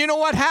 and you know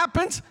what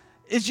happens?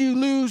 Is you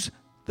lose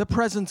the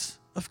presence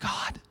of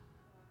God.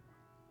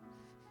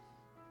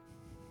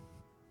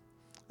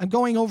 I'm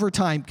going over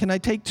time. Can I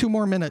take 2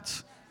 more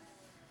minutes?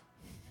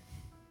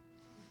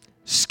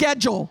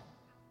 Schedule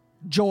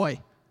joy.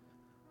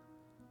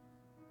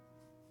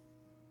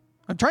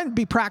 I'm trying to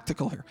be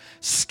practical here.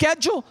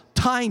 Schedule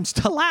times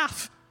to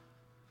laugh.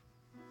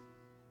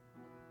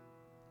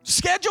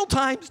 Schedule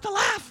times to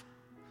laugh.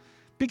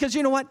 Because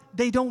you know what?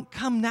 They don't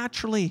come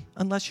naturally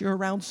unless you're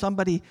around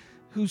somebody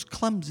who's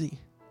clumsy.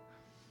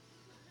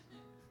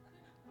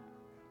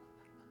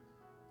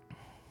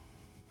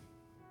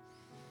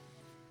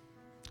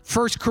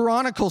 First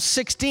Chronicles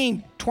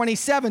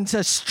 16:27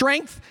 says,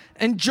 strength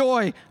and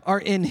joy are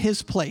in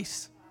his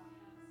place.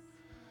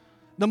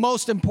 The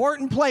most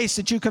important place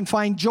that you can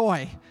find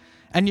joy,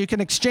 and you can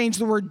exchange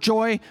the word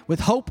joy with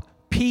hope,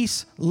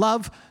 peace,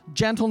 love,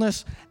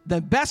 gentleness.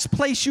 The best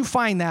place you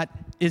find that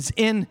is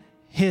in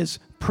his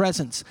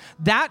presence.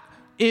 That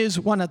is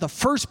one of the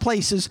first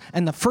places,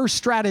 and the first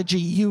strategy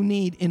you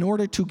need in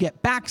order to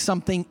get back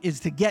something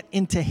is to get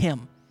into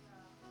him.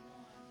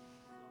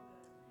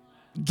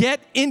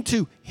 Get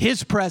into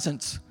his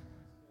presence.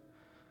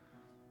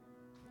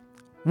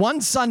 One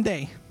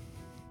Sunday,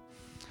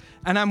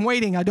 and I'm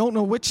waiting, I don't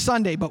know which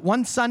Sunday, but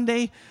one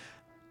Sunday,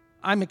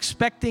 I'm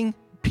expecting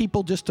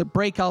people just to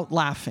break out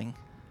laughing.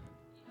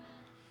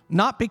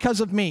 Not because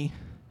of me,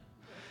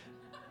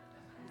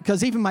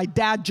 because even my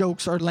dad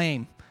jokes are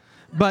lame.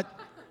 But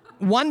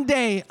one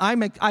day,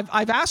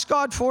 I've asked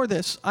God for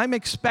this. I'm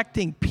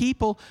expecting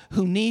people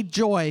who need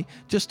joy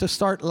just to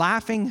start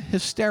laughing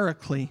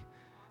hysterically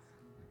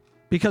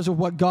because of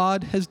what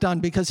God has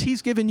done, because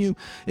he's given you,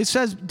 it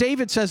says,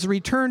 David says,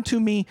 return to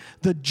me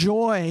the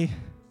joy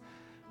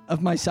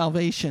of my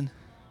salvation.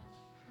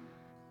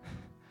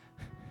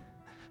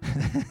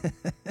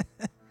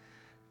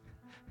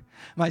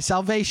 My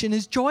salvation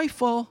is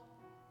joyful.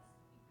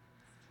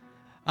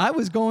 I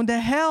was going to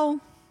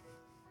hell.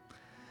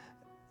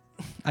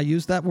 I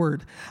used that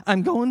word.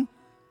 I'm going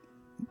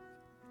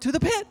to the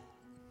pit.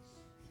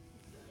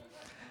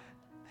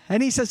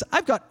 And he says,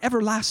 I've got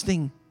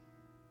everlasting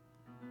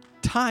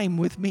time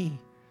with me.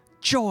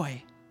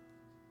 Joy.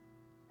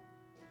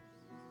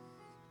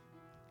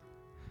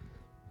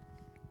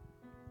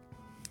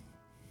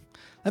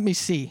 Let me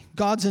see.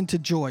 God's into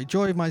joy.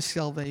 Joy of my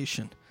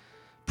salvation.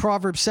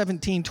 Proverbs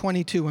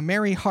 17:22. A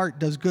merry heart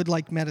does good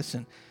like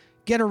medicine.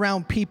 Get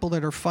around people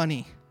that are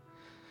funny.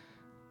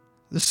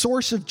 The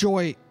source of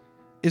joy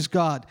is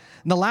God.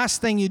 And the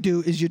last thing you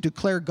do is you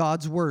declare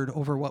God's word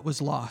over what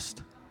was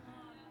lost.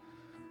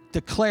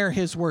 Declare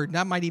his word.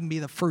 That might even be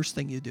the first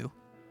thing you do.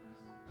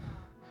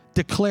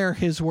 Declare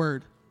his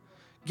word.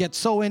 Get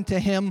so into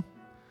him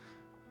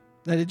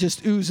that it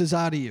just oozes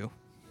out of you.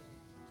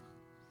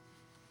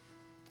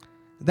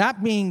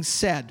 That being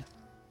said,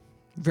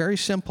 very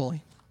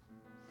simply,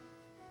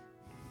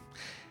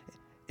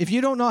 if you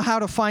don't know how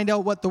to find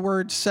out what the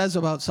word says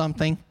about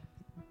something,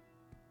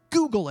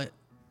 Google it.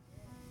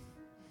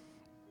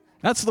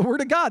 That's the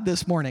word of God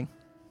this morning.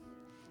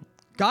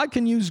 God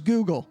can use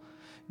Google.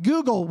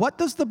 Google, what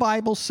does the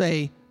Bible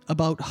say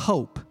about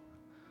hope?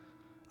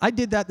 I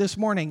did that this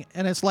morning,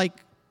 and it's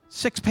like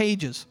 6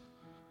 pages,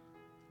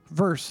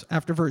 verse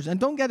after verse. And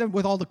don't get it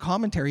with all the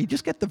commentary.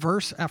 Just get the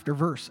verse after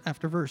verse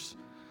after verse.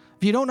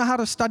 If you don't know how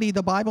to study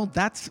the Bible,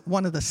 that's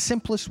one of the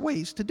simplest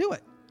ways to do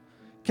it.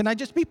 Can I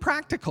just be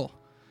practical?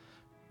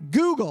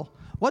 Google,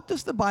 what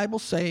does the Bible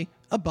say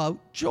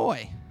about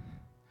joy?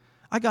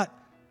 I got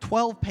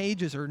 12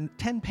 pages or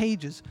 10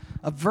 pages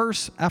of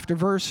verse after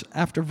verse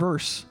after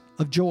verse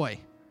of joy.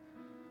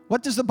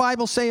 What does the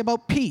Bible say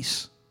about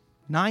peace?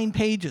 9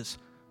 pages,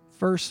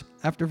 verse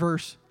after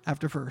verse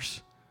after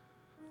verse.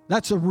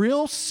 That's a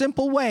real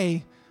simple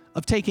way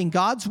of taking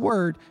God's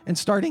word and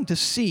starting to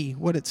see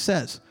what it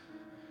says.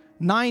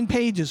 9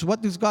 pages.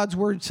 What does God's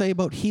word say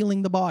about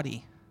healing the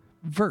body?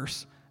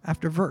 Verse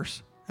after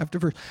verse after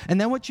verse. And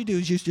then what you do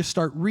is you just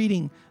start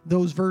reading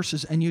those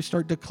verses and you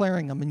start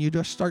declaring them and you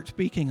just start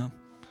speaking them.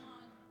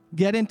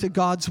 Get into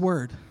God's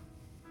word.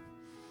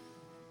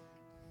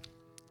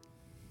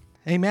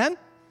 Amen?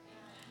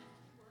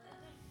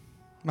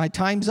 My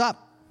time's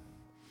up.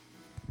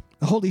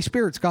 The Holy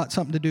Spirit's got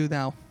something to do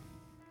now.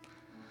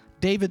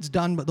 David's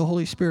done, but the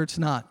Holy Spirit's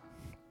not.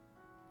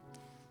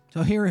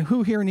 So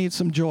who here needs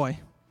some joy?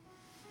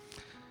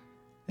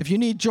 If you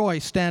need joy,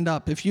 stand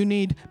up. If you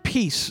need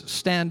peace,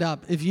 stand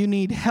up. If you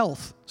need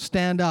health,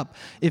 stand up.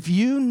 If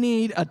you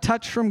need a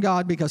touch from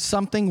God because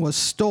something was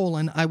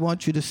stolen, I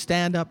want you to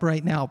stand up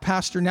right now.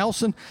 Pastor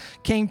Nelson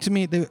came to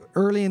me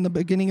early in the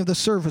beginning of the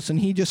service, and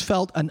he just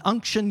felt an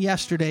unction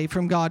yesterday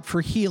from God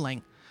for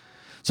healing.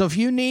 So if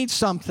you need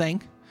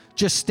something,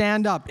 just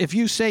stand up. If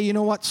you say, you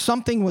know what,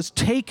 something was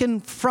taken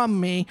from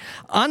me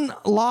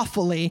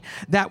unlawfully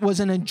that was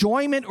an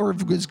enjoyment or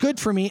was good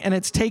for me and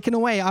it's taken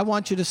away, I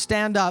want you to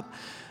stand up.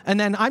 And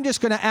then I'm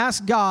just going to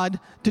ask God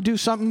to do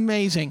something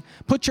amazing.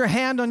 Put your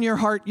hand on your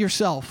heart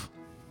yourself.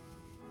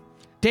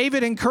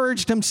 David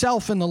encouraged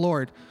himself in the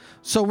Lord.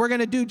 So we're going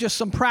to do just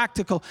some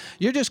practical.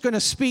 You're just going to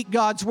speak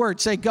God's word.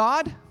 Say,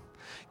 God,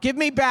 give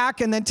me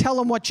back, and then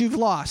tell him what you've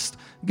lost.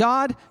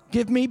 God,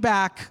 give me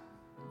back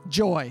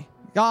joy.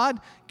 God,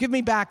 give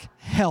me back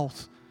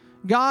health.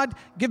 God,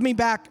 give me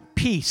back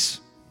peace.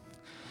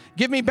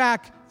 Give me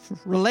back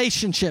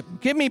relationship.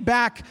 Give me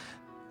back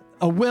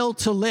a will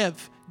to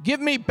live. Give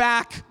me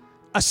back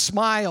a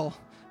smile.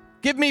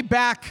 Give me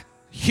back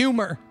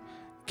humor.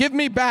 Give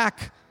me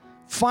back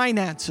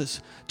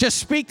finances. Just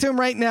speak to him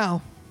right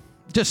now.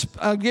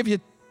 I'll give you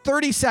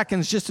 30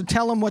 seconds just to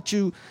tell him what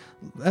you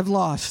have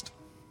lost.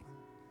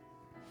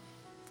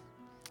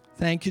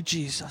 Thank you,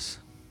 Jesus.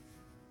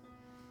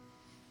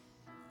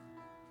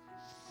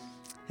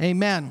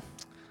 Amen.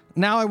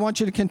 Now I want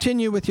you to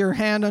continue with your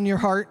hand on your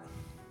heart.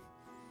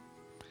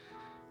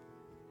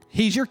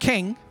 He's your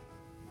king.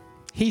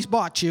 He's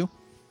bought you.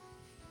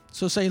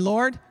 So say,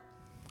 Lord,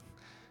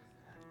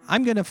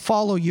 I'm going to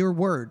follow your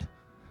word.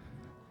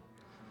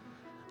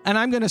 And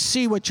I'm going to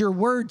see what your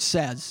word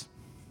says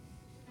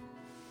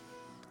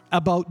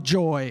about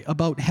joy,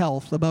 about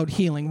health, about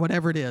healing,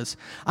 whatever it is.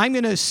 I'm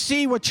going to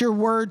see what your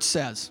word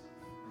says.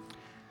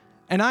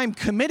 And I'm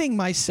committing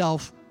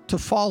myself to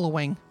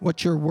following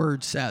what your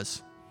word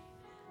says.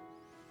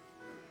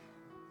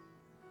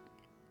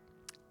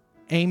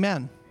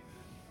 Amen.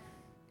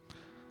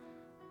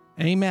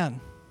 Amen.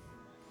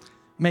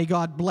 May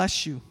God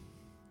bless you.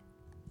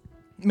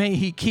 May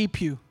he keep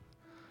you.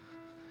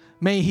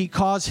 May he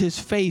cause his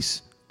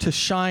face to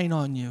shine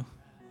on you.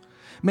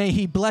 May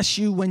he bless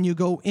you when you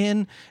go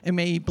in, and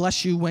may he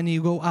bless you when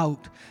you go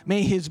out.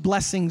 May his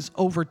blessings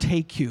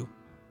overtake you.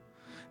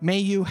 May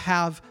you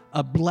have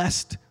a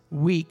blessed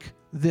week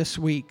this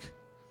week.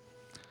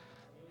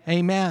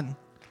 Amen.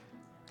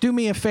 Do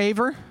me a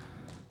favor.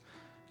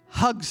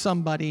 Hug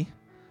somebody.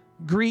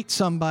 Greet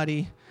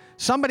somebody.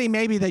 Somebody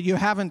maybe that you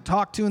haven't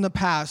talked to in the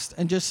past,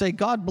 and just say,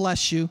 God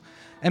bless you,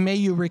 and may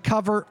you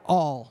recover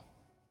all.